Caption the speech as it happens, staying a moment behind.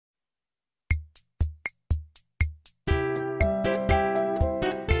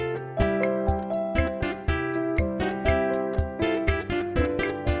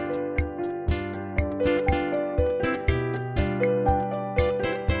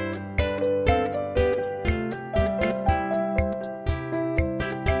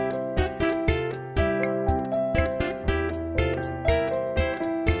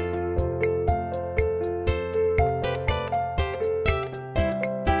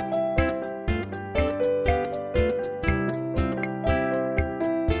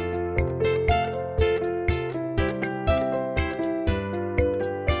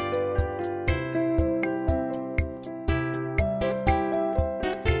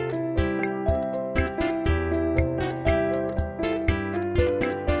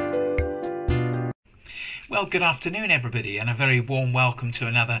Well, good afternoon, everybody, and a very warm welcome to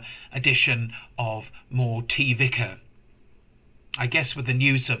another edition of More Tea Vicar. I guess with the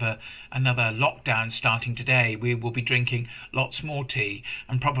news of another lockdown starting today, we will be drinking lots more tea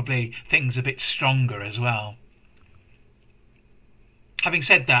and probably things a bit stronger as well. Having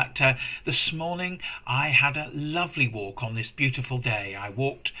said that, this morning I had a lovely walk on this beautiful day. I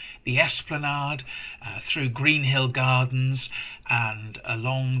walked the Esplanade through Greenhill Gardens and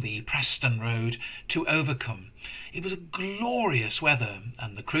along the Preston Road to Overcombe. It was glorious weather,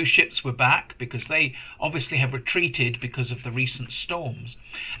 and the cruise ships were back because they obviously have retreated because of the recent storms.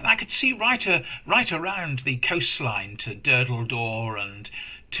 And I could see right around the coastline to Durdledore and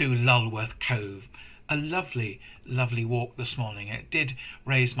to Lulworth Cove. A lovely walk this morning. It did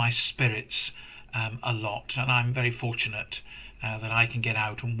raise my spirits a lot, and I'm very fortunate that I can get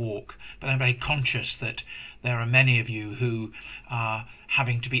out and walk, but I'm very conscious that there are many of you who are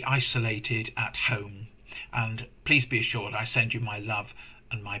having to be isolated at home, and please be assured I send you my love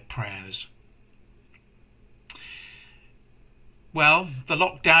and my prayers. Well, the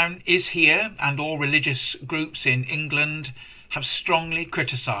lockdown is here, and all religious groups in England have strongly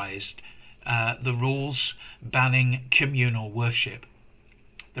criticised the rules banning communal worship.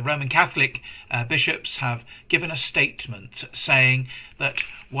 The Roman Catholic bishops have given a statement saying that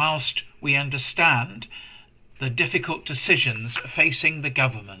whilst we understand the difficult decisions facing the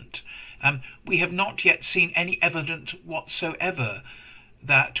government, we have not yet seen any evidence whatsoever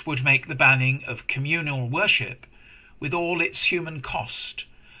that would make the banning of communal worship, with all its human cost,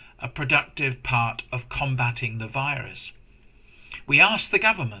 a productive part of combating the virus. We ask the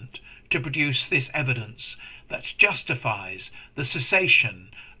government to produce this evidence that justifies the cessation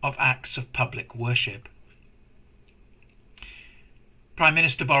of acts of public worship. Prime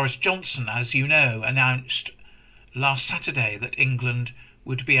Minister Boris Johnson, as you know, announced last Saturday that England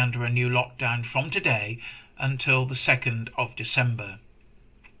would be under a new lockdown from today until the 2nd of December.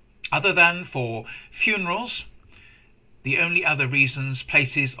 Other than for funerals, the only other reasons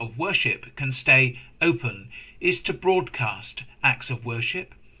places of worship can stay open is to broadcast acts of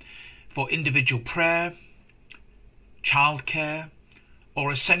worship, for individual prayer, childcare, or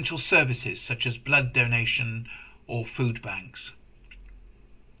essential services such as blood donation or food banks.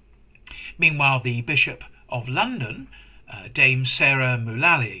 Meanwhile, the Bishop of London, Dame Sarah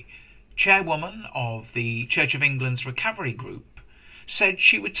Mullally, chairwoman of the Church of England's Recovery Group, said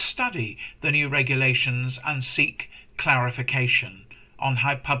she would study the new regulations and seek clarification on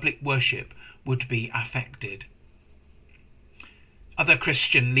how public worship would be affected. Other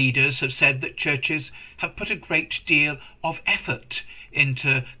Christian leaders have said that churches have put a great deal of effort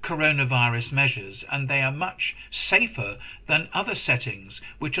into coronavirus measures, and they are much safer than other settings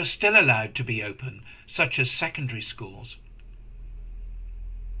which are still allowed to be open, such as secondary schools.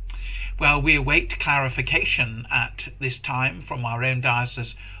 Well, we await clarification at this time from our own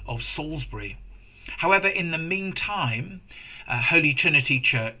Diocese of Salisbury. However, in the meantime, Holy Trinity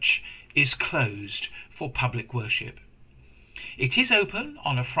Church is closed for public worship. It is open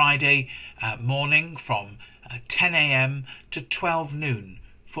on a Friday morning from 10 a.m. to 12 noon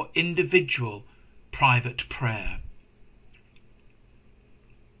for individual private prayer.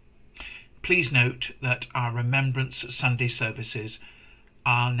 Please note that our Remembrance Sunday services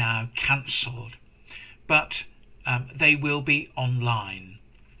are now cancelled, but they will be online.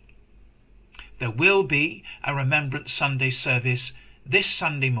 There will be a Remembrance Sunday service this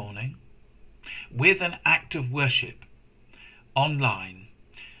Sunday morning with an act of worship online,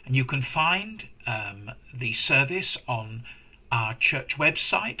 and you can find the service on our church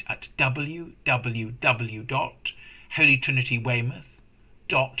website at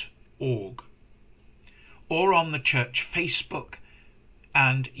www.holytrinityweymouth.org or on the church Facebook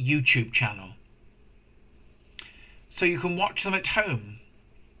and YouTube channel, so you can watch them at home.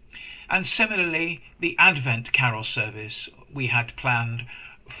 And similarly, the Advent Carol service we had planned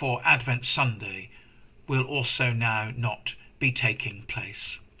for Advent Sunday will also now not be taking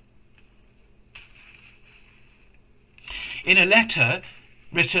place. In a letter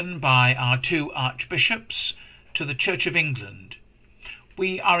written by our two archbishops to the Church of England,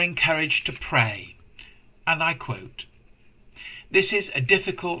 we are encouraged to pray, and I quote, "This is a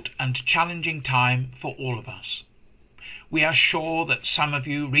difficult and challenging time for all of us. We are sure that some of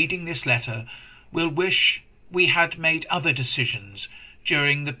you reading this letter will wish we had made other decisions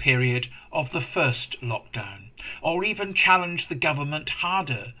during the period of the first lockdown, or even challenged the government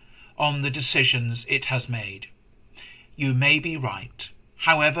harder on the decisions it has made. You may be right.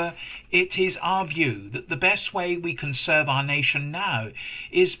 However, it is our view that the best way we can serve our nation now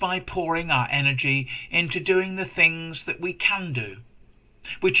is by pouring our energy into doing the things that we can do.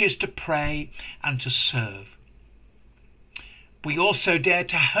 which is to pray and to serve. We also dare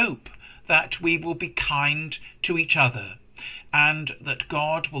to hope that we will be kind to each other, and that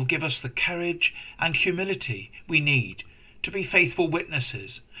God will give us the courage and humility we need to be faithful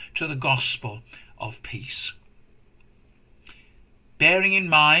witnesses to the gospel of peace. Bearing in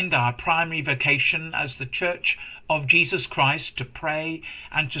mind our primary vocation as the Church of Jesus Christ to pray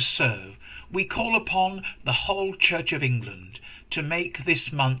and to serve, we call upon the whole Church of England to make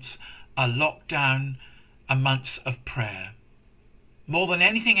this month a lockdown, a month of prayer. More than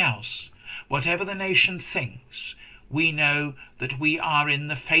anything else, whatever the nation thinks, we know that we are in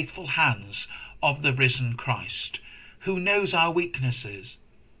the faithful hands of the risen Christ, who knows our weaknesses,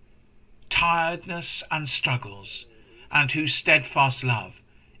 tiredness and struggles, and whose steadfast love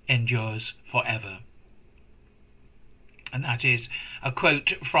endures forever. And that is a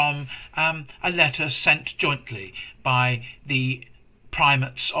quote from a letter sent jointly by the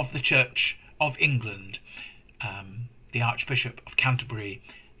primates of the Church of England, the Archbishop of Canterbury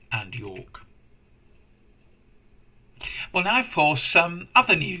and York. Well, now for some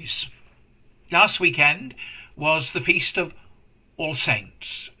other news. Last weekend was the Feast of All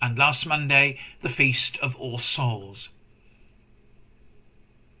Saints, and last Monday the Feast of All Souls.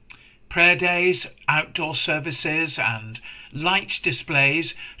 Prayer days, outdoor services and light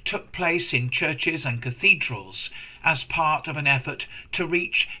displays took place in churches and cathedrals as part of an effort to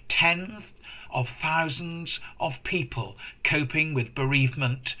reach tens of thousands of people coping with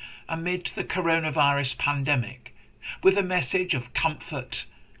bereavement amid the coronavirus pandemic, with a message of comfort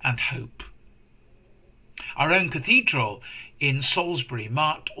and hope. Our own cathedral in Salisbury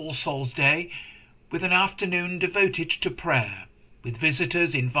marked All Souls' Day with an afternoon devoted to prayer, with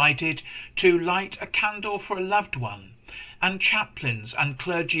visitors invited to light a candle for a loved one, and chaplains and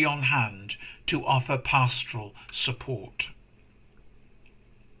clergy on hand to offer pastoral support.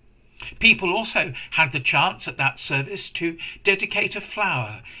 People also had the chance at that service to dedicate a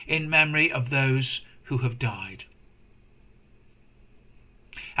flower in memory of those who have died.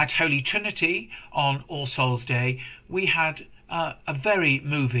 At Holy Trinity on All Souls' Day, we had a very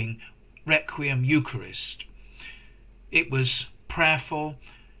moving Requiem Eucharist. It was prayerful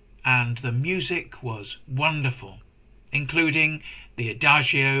and the music was wonderful, including the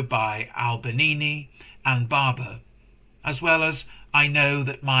Adagio by Albinini and Barber, as well as I Know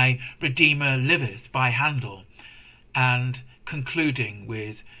That My Redeemer Liveth by Handel, and concluding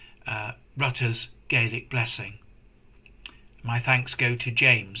with Rutter's Gaelic Blessing. My thanks go to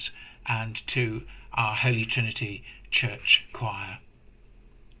James and to our Holy Trinity Church Choir.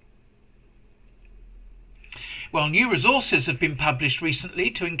 Well, new resources have been published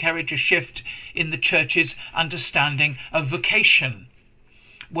recently to encourage a shift in the Church's understanding of vocation.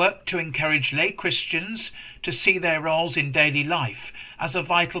 Work to encourage lay Christians to see their roles in daily life as a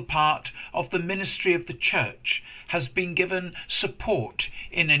vital part of the ministry of the Church has been given support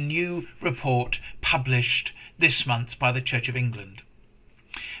in a new report published this month by the Church of England.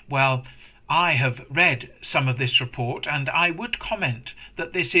 Well, I have read some of this report, and I would comment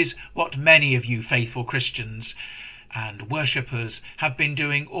that this is what many of you faithful Christians and worshippers have been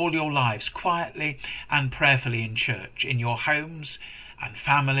doing all your lives, quietly and prayerfully in church, in your homes and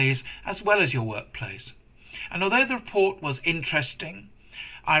families, as well as your workplace. And although the report was interesting,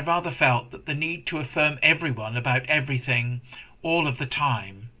 I rather felt that the need to affirm everyone about everything all of the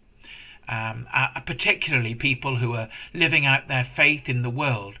time, particularly people who are living out their faith in the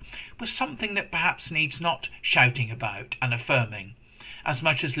world, was something that perhaps needs not shouting about and affirming, as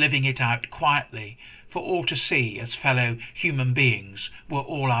much as living it out quietly for all to see as fellow human beings where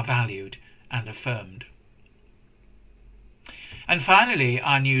all are valued and affirmed. And finally,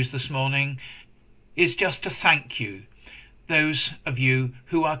 our news this morning is just to thank you, those of you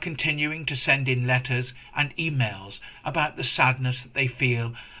who are continuing to send in letters and emails about the sadness that they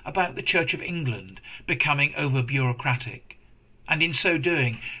feel about the Church of England becoming over-bureaucratic, and in so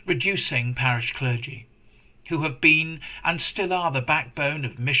doing reducing parish clergy, who have been and still are the backbone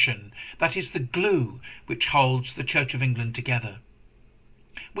of mission that is the glue which holds the Church of England together.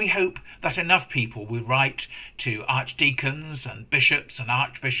 We hope that enough people will write to archdeacons and bishops and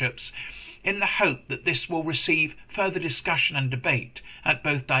archbishops in the hope that this will receive further discussion and debate at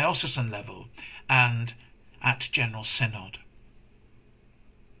both diocesan level and at General Synod.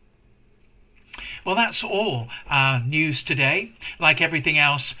 Well, that's all our news today. Like everything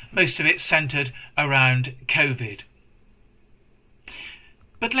else, most of it centred around COVID.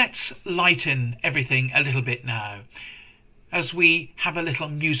 But let's lighten everything a little bit now, as we have a little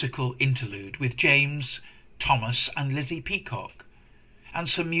musical interlude with James, Thomas and Lizzie Peacock, and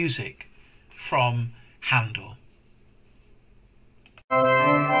some music from Handel.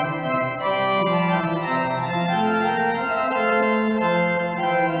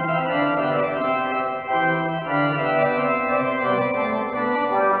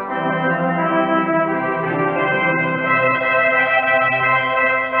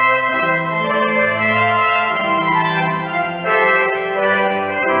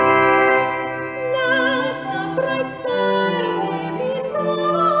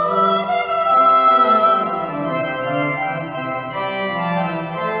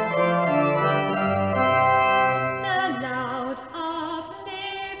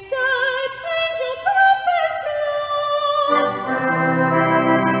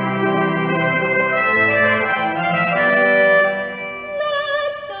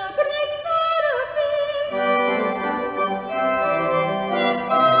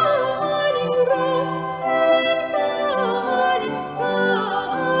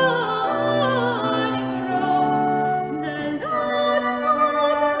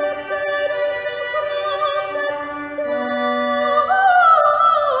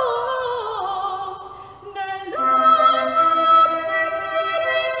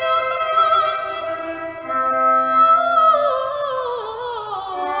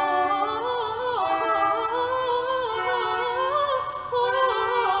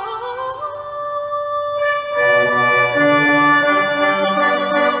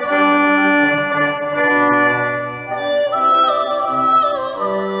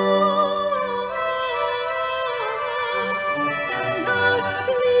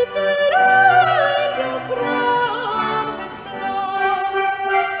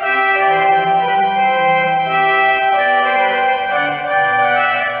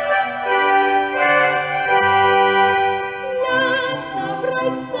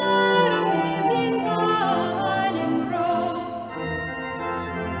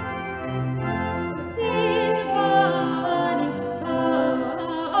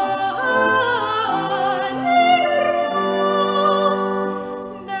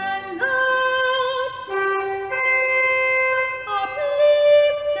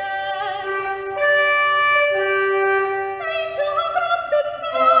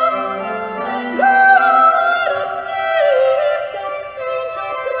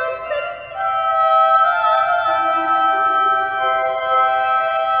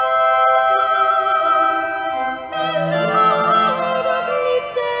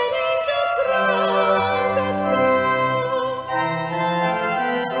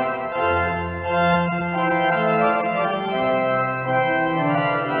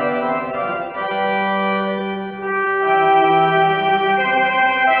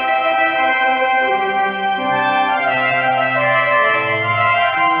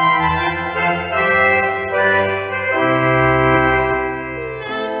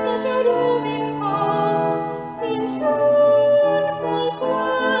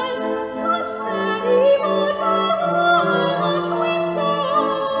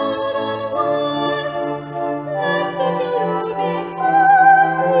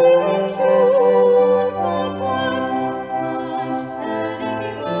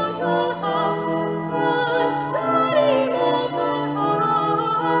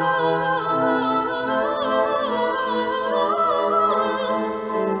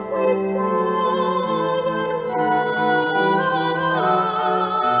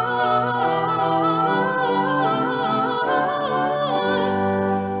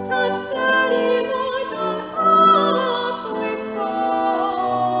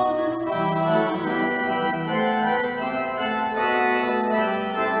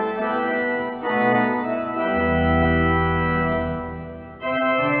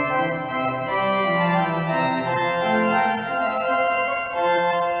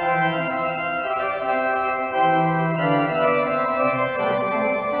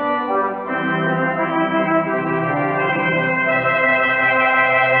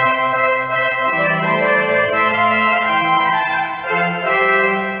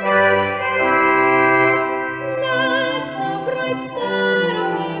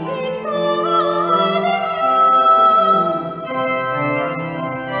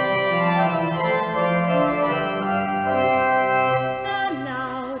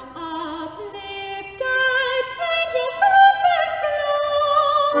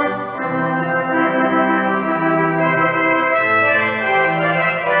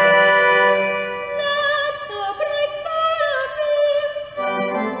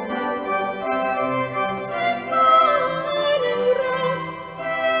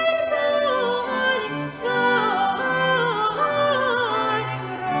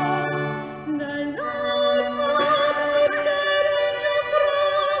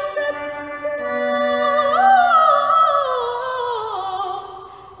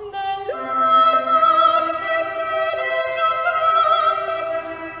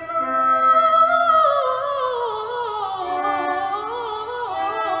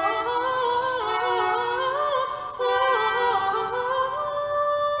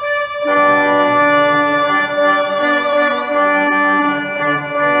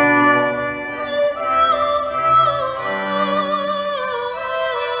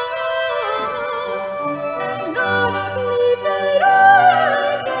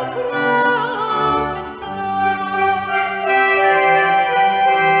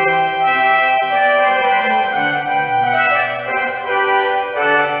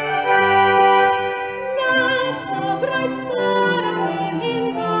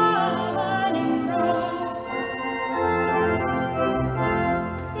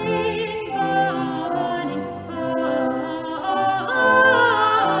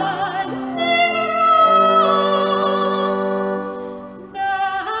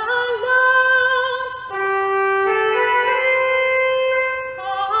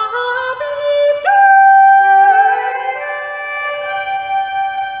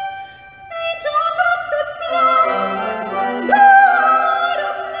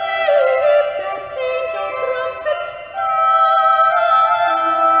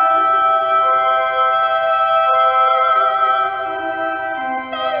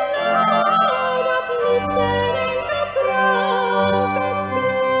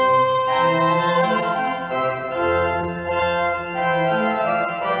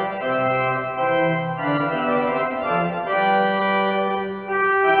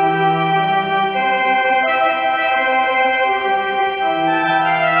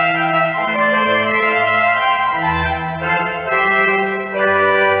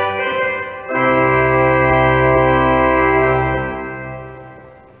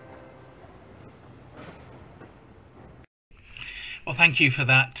 Well, thank you for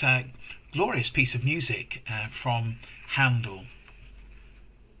that glorious piece of music from Handel.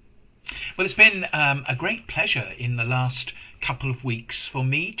 Well, it's been a great pleasure in the last couple of weeks for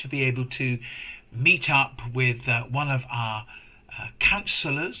me to be able to meet up with one of our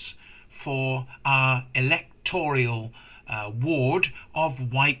councillors for our electoral ward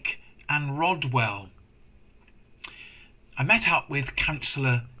of Wyke and Rodwell. I met up with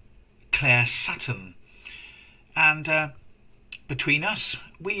Councillor Claire Sutton, and between us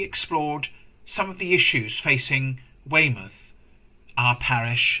we explored some of the issues facing Weymouth, our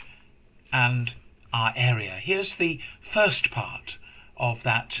parish and our area. Here's the first part of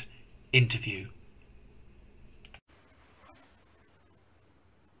that interview.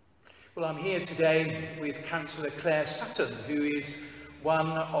 Well, I'm here today with Councillor Claire Sutton, who is one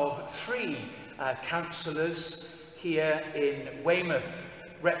of three councillors here in Weymouth,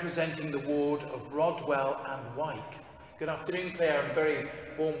 representing the ward of Rodwell and Wyke. Good afternoon, Claire, and very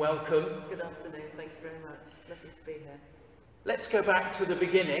warm welcome. Good afternoon, thank you very much. Lovely to be here. Let's go back to the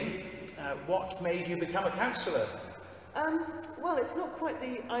beginning. What made you become a councillor? Well, it's not quite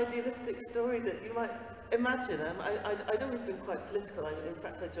the idealistic story that you might imagine. I'd always been quite political. In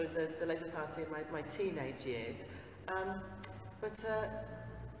fact, I joined the Labour Party in my teenage years. But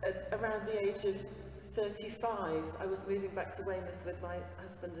around the age of 35, I was moving back to Weymouth with my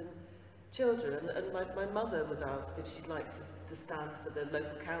husband and children, and my mother was asked if she'd like to stand for the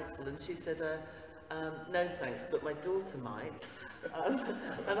local council, and she said, no thanks, but my daughter might.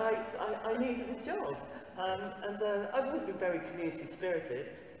 And I needed a job, and I've always been very community spirited,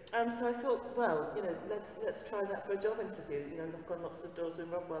 so I thought, well, you know, let's try that for a job interview, you know, knock on lots of doors in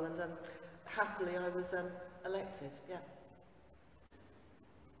Rodwell, and happily I was elected, yeah.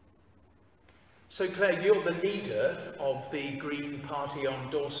 So Claire, you're the leader of the Green Party on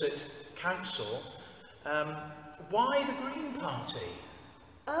Dorset Council. Why the Green Party?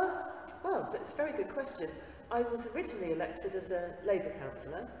 Well, it's a very good question. I was originally elected as a Labour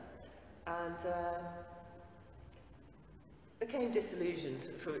councillor and became disillusioned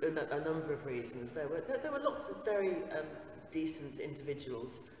for a number of reasons. There were lots of very decent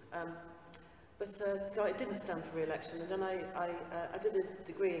individuals, but so I didn't stand for re-election, and then I did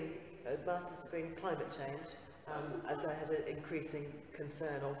a master's degree in climate change, as I had an increasing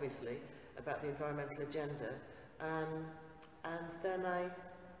concern, obviously, about the environmental agenda, and then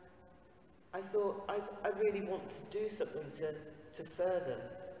I thought I really want to do something to further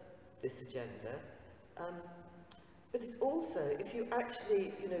this agenda, but it's also, if you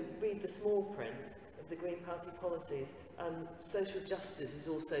actually, you know, read the small print of the Green Party policies, social justice is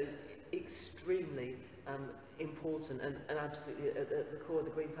also extremely important and absolutely at the core of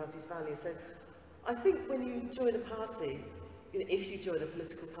the Green Party's values. So I think when you join a party, you know, if you join a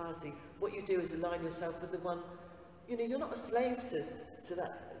political party, what you do is align yourself with the one, you know, you're not a slave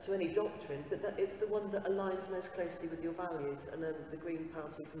to any doctrine, but that it's the one that aligns most closely with your values, and the Green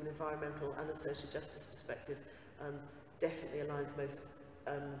Party from an environmental and a social justice perspective definitely aligns most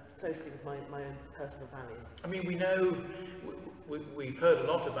closely with my own personal values. I mean, we know, we've heard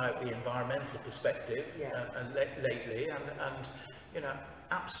a lot about the environmental perspective, yeah. Lately, and you know,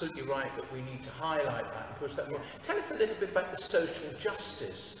 absolutely right that we need to highlight that and push that forward. Tell us a little bit about the social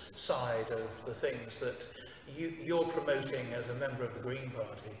justice side of the things that you're promoting as a member of the Green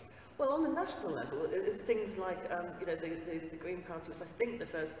Party. Well, on a national level, it's things like, you know, the Green Party was, I think, the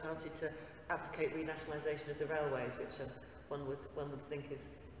first party to advocate renationalisation of the railways, which one would think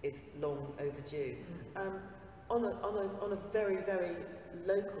is long overdue. On a very, very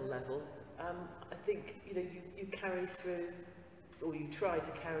local level, I think, you know, you carry through, or you try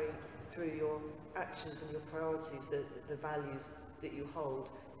to carry through your actions and your priorities, the values that you hold.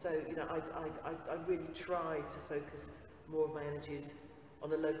 So, you know, I really try to focus more of my energies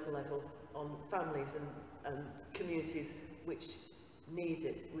on a local level, on families and communities which need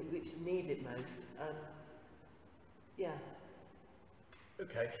it most. Yeah.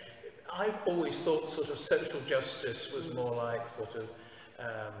 Okay. I've always thought sort of social justice was more like sort of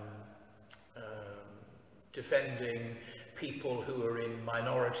defending people who are in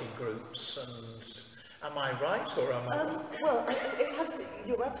minority groups, and am I right, or am I wrong? Well,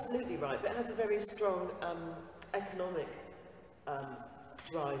 you're absolutely right, but it has a very strong economic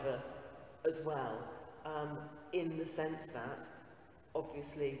driver as well, in the sense that,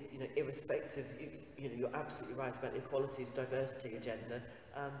 obviously, you know, irrespective, you know, you're absolutely right about the equalities, diversity agenda,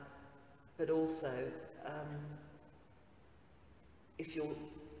 but also, if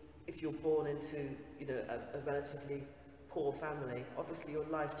you're born into, you know, a relatively poor family, obviously your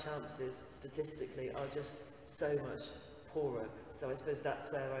life chances statistically are just so much poorer. So I suppose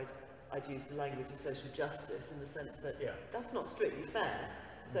that's where I'd use the language of social justice in the sense that Yeah. that's not strictly fair.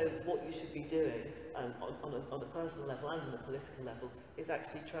 So what you should be doing on a personal level and on a political level is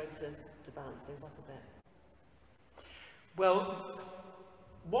actually trying to balance things up a bit. Well,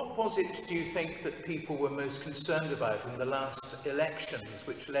 what was it, do you think, that people were most concerned about in the last elections,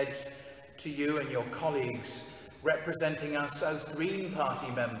 which led to you and your colleagues representing us as Green Party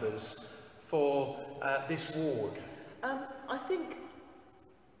members for this ward? I think,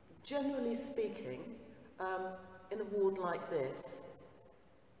 generally speaking, in a ward like this,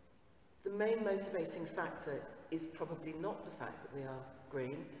 the main motivating factor is probably not the fact that we are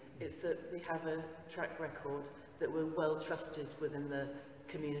green, it's that we have a track record, that we're well trusted within the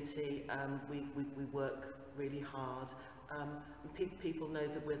community, we work really hard, and people know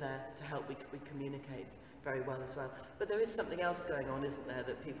that we're there to help, we communicate very well as well. But there is something else going on, isn't there,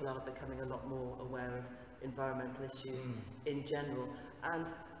 that people are becoming a lot more aware of environmental issues in general,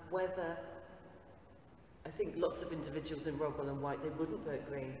 and whether, I think lots of individuals in Rodwell and White, they wouldn't vote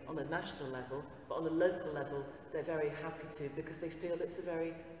Green on a national level, but on a local level they're very happy to, because they feel it's a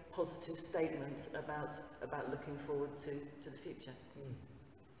very positive statement about looking forward to the future.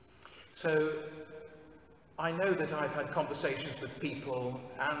 So I know that I've had conversations with people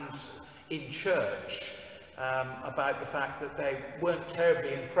and in church about the fact that they weren't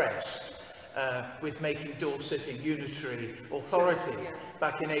terribly impressed with making Dorset a unitary authority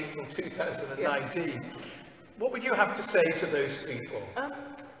back in April 2019. What would you have to say to those people?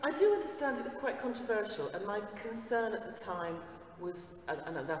 I do understand it was quite controversial, and my concern at the time was,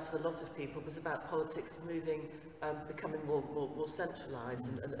 and that of a lot of people, was about politics moving, becoming more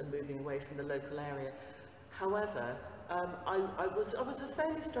centralised and moving away from the local area. However, I was a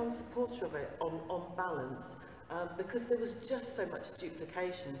fairly strong supporter of it on balance, because there was just so much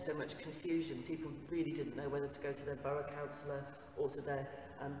duplication, so much confusion. People really didn't know whether to go to their borough councillor or to their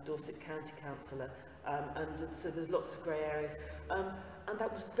Dorset County councillor, and so there's lots of grey areas. And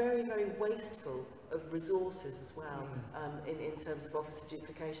that was very, very wasteful of resources as well, in terms of officer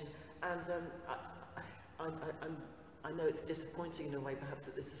duplication. And I know it's disappointing in a way, perhaps,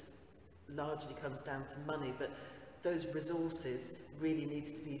 that this largely comes down to money, but those resources really need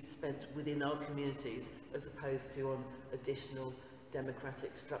to be spent within our communities as opposed to on additional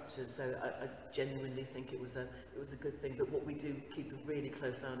democratic structures. So I genuinely think it was a good thing. But what we do keep a really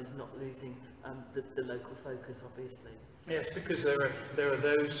close eye on is not losing the local focus, obviously. Yes, because there are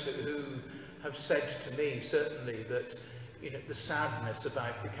those who have said to me, certainly, that the sadness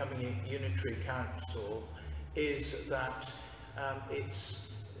about becoming a unitary council is that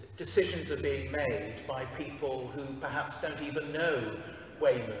decisions are being made by people who perhaps don't even know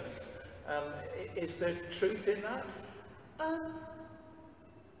Weymouth. Is there truth in that?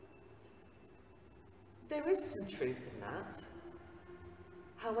 There is some truth in that.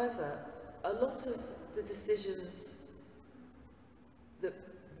 However, a lot of the decisions that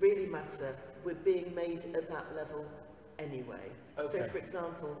really matter were being made at that level anyway. Okay. So, for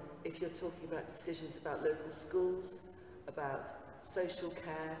example, if you're talking about decisions about local schools, about social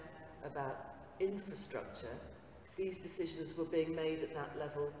care, about infrastructure, these decisions were being made at that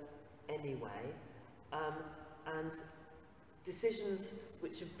level anyway. And decisions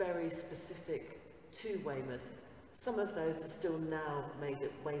which are very specific to Weymouth, some of those are still now made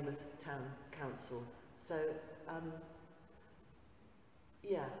at Weymouth Town Council. So,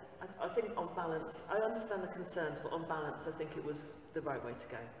 yeah, I think on balance, I understand the concerns, but on balance, I think it was the right way to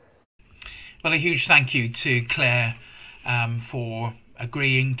go. Well, a huge thank you to Claire for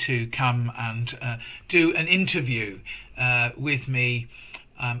agreeing to come and do an interview with me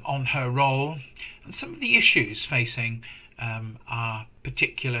on her role and some of the issues facing our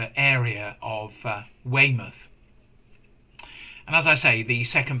particular area of Weymouth. And as I say, the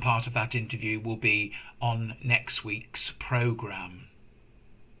second part of that interview will be on next week's programme.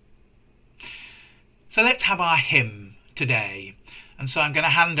 So let's have our hymn today. And so I'm going to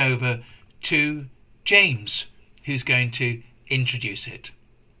hand over to James, who's going to introduce it.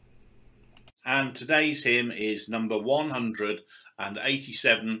 And today's hymn is number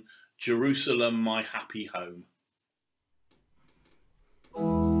 187, Jerusalem, My Happy Home.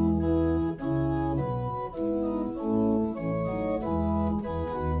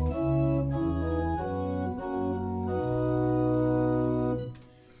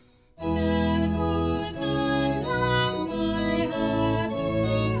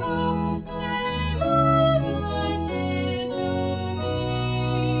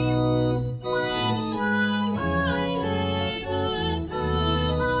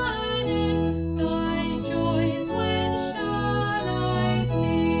 Joy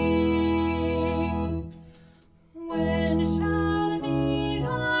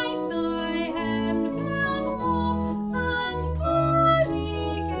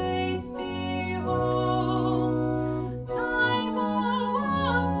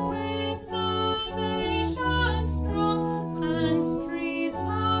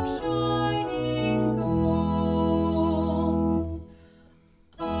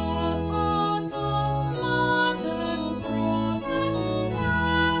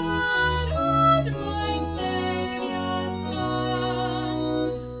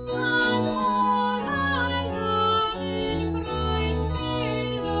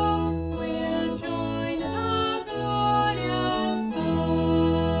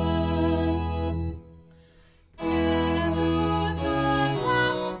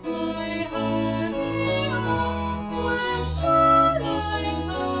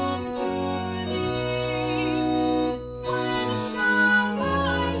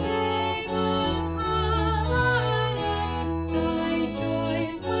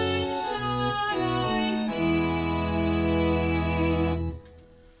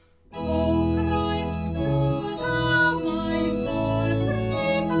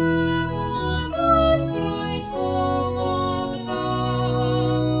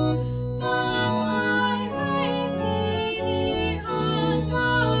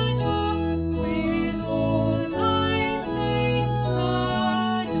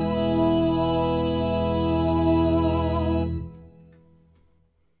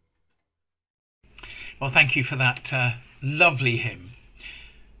Well, thank you for that lovely hymn.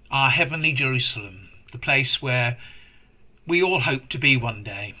 Our heavenly Jerusalem, the place where we all hope to be one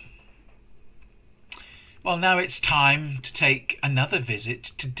day. Well, now it's time to take another visit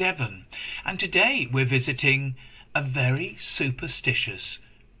to Devon, and today we're visiting a very superstitious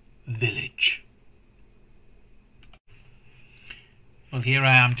village. Well, here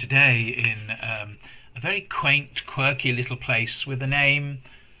I am today in a very quaint, quirky little place with the name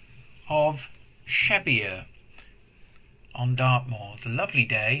of Shebbeare on Dartmoor. It's a lovely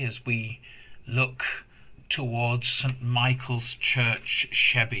day as we look towards St Michael's Church,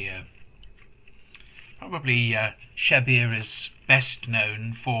 Shebbeare. Probably Shebbeare is best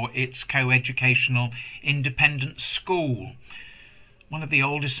known for its co-educational independent school, one of the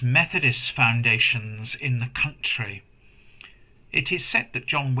oldest Methodist foundations in the country. It is said that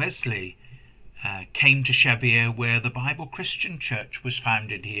John Wesley came to Shebbeare where the Bible Christian Church was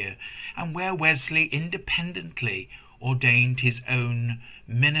founded here, and where Wesley independently ordained his own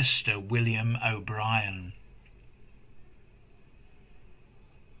minister, William O'Brien.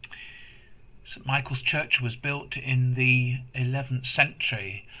 St Michael's Church was built in the 11th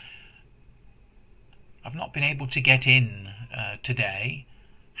century. I've not been able to get in today.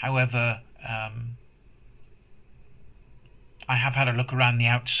 However, I have had a look around the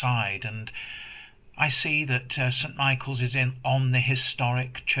outside, and I see that St Michael's is on the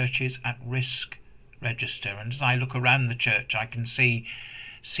Historic Churches at Risk register, and as I look around the church I can see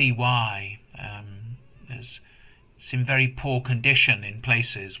why. It's in very poor condition in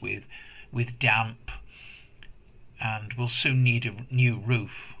places with damp, and will soon need a new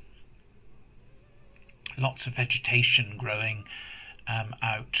roof. Lots of vegetation growing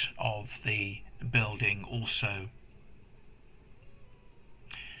out of the building also.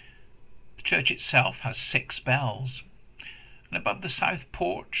 The church itself has 6 bells, and above the south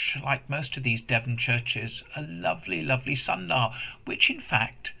porch, like most of these Devon churches, a lovely, lovely sundial, which in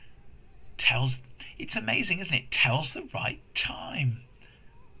fact tells, it's amazing, isn't it? Tells the right time.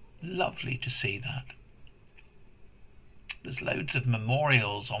 Lovely to see that. There's loads of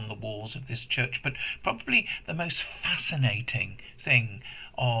memorials on the walls of this church, but probably the most fascinating thing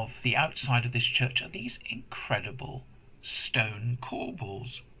of the outside of this church are these incredible stone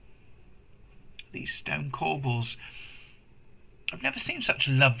corbels. These stone corbels, I've never seen such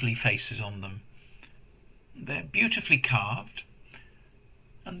lovely faces on them. They're beautifully carved,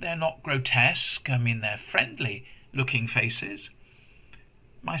 and they're not grotesque. I mean, they're friendly looking faces.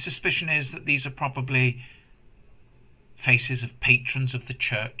 My suspicion is that these are probably faces of patrons of the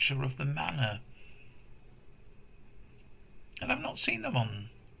church or of the manor. And I've not seen them on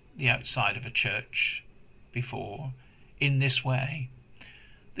the outside of a church before in this way.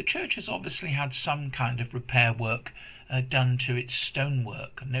 The church has obviously had some kind of repair work done to its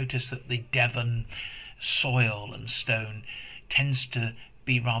stonework. Notice that the Devon soil and stone tends to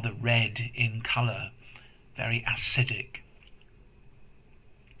be rather red in colour, very acidic.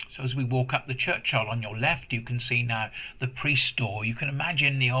 So as we walk up the church aisle on your left, you can see now the priest door. You can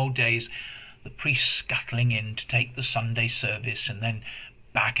imagine in the old days the priest scuttling in to take the Sunday service and then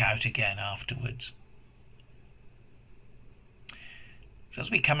back out again afterwards. So as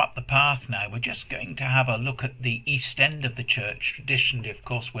we come up the path now, we're just going to have a look at the east end of the church, traditionally, of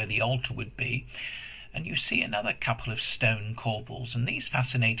course, where the altar would be. And you see another couple of stone corbels, and these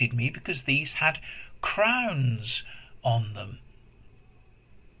fascinated me because these had crowns on them.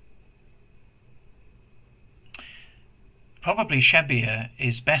 Probably Shebbeare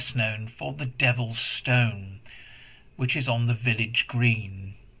is best known for the Devil's Stone, which is on the village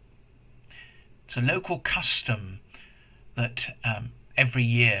green. It's a local custom that every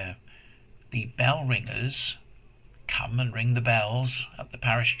year the bell ringers come and ring the bells at the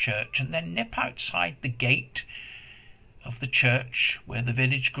parish church and then nip outside the gate of the church where the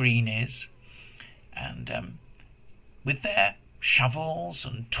village green is, and with their shovels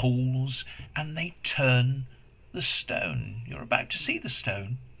and tools, and they turn the stone. You're about to see the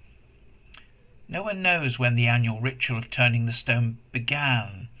stone. No one knows when the annual ritual of turning the stone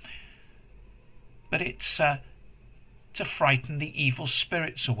began, but it's to frighten the evil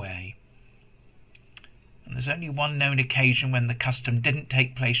spirits away. And there's only one known occasion when the custom didn't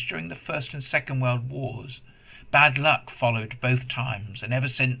take place, during the First and Second World Wars. Bad luck followed both times, and ever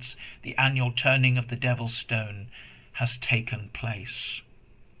since the annual turning of the Devil's Stone has taken place.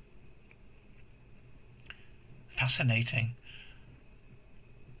 Fascinating.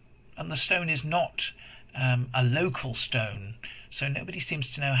 And the stone is not a local stone, so nobody seems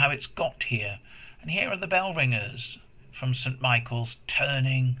to know how it's got here. And here are the bell ringers from St Michael's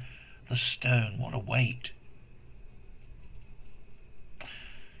turning the stone. What a weight.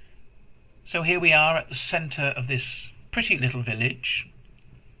 So here we are at the centre of this pretty little village.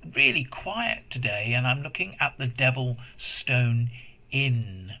 Really quiet today, and I'm looking at the Devil Stone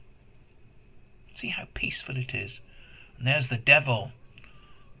Inn. See how peaceful it is. And there's the devil.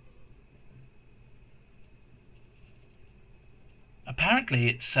 Apparently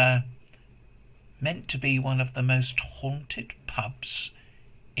it's meant to be one of the most haunted pubs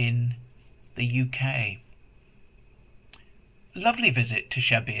in the UK. Lovely visit to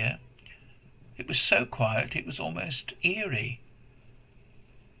Shabir. It was so quiet it was almost eerie.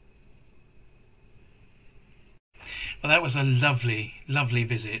 Well, that was a lovely, lovely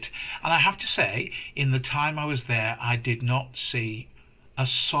visit. And I have to say, in the time I was there, I did not see a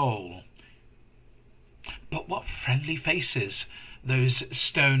soul. But what friendly faces those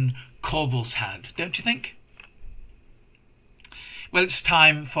stone corbels had, don't you think? Well, it's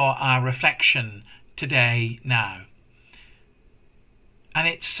time for our reflection today now. And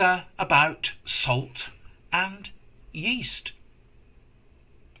it's about salt and yeast.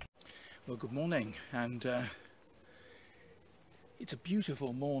 Well, good morning, and it's a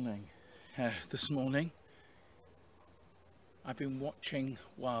beautiful morning this morning. I've been watching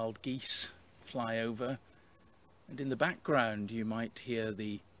wild geese fly over, and in the background you might hear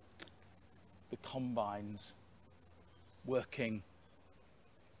the combines working.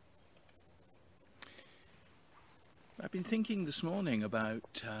 I've been thinking this morning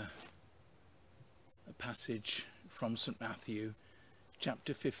about a passage from St. Matthew,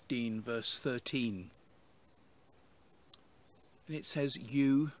 chapter 15, verse 13. And it says,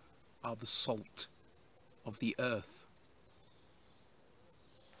 "You are the salt of the earth."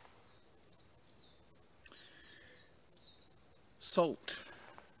 Salt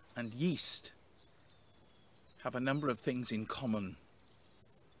and yeast have a number of things in common.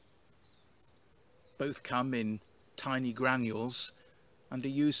 Both come in tiny granules and are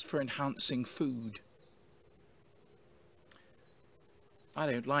used for enhancing food. I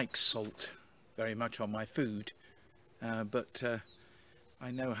don't like salt very much on my food, but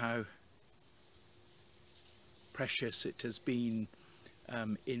I know how precious it has been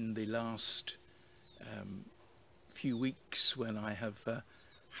in the last few weeks when I have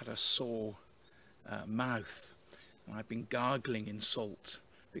had a sore mouth, and I've been gargling in salt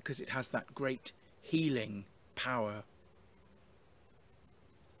because it has that great healing power.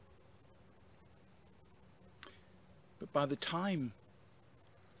 But by the time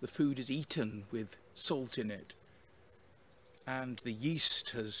the food is eaten with salt in it and the yeast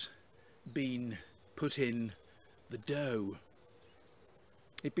has been put in the dough,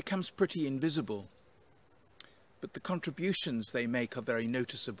 it becomes pretty invisible, but the contributions they make are very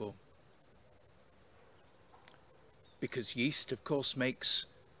noticeable, because yeast of course makes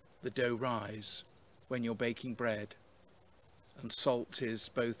the dough rise when you're baking bread, and salt is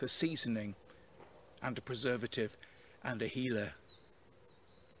both a seasoning and a preservative and a healer.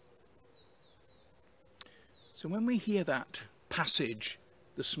 So when we hear that passage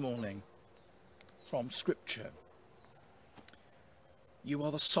this morning from Scripture, "You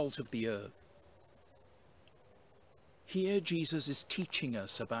are the salt of the earth," here Jesus is teaching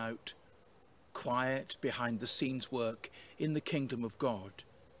us about quiet, behind-the-scenes work in the kingdom of God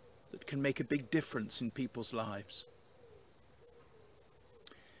that can make a big difference in people's lives.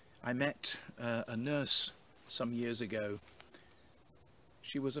 I met a nurse some years ago.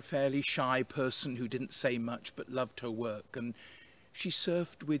 She was a fairly shy person who didn't say much but loved her work, and she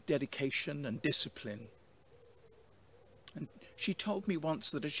served with dedication and discipline. And she told me once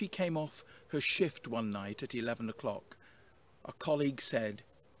that as she came off her shift one night at 11 o'clock, a colleague said,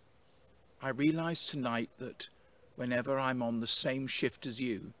 "I realise tonight that whenever I'm on the same shift as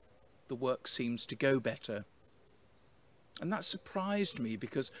you, the work seems to go better." And that surprised me,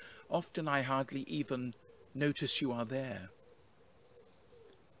 because often I hardly even notice you are there.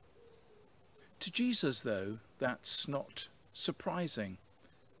 To Jesus, though, that's not surprising.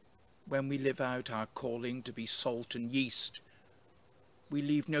 When we live out our calling to be salt and yeast, we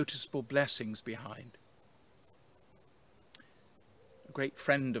leave noticeable blessings behind. A great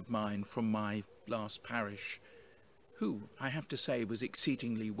friend of mine from my last parish, who, I have to say, was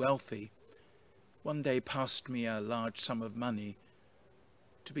exceedingly wealthy, one day passed me a large sum of money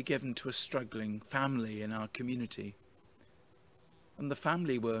to be given to a struggling family in our community. And the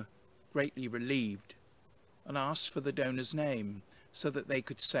family were greatly relieved and asked for the donor's name so that they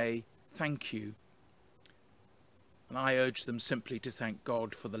could say thank you. And I urged them simply to thank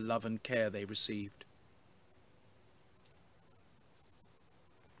God for the love and care they received.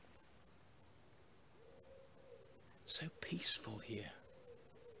 So peaceful here.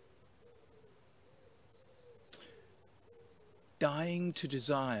 Dying to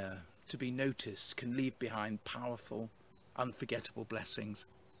desire to be noticed can leave behind powerful, unforgettable blessings.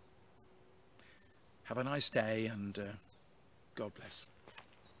 Have a nice day, and God bless.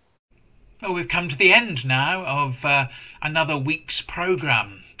 Well, we've come to the end now of another week's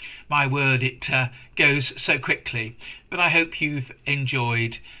programme. My word, it goes so quickly, but I hope you've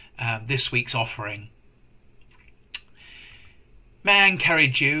enjoyed this week's offering. May I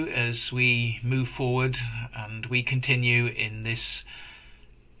encourage you as we move forward and we continue in this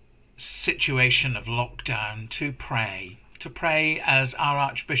situation of lockdown to pray as our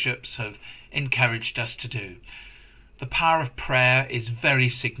archbishops have encouraged us to do. The power of prayer is very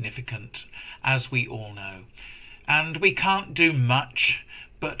significant, as we all know, and we can't do much,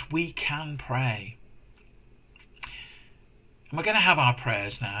 but we can pray. And we're going to have our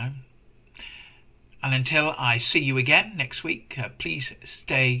prayers now. And until I see you again next week, please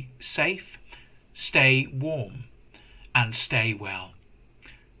stay safe, stay warm, and stay well.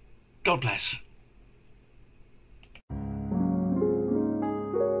 God bless.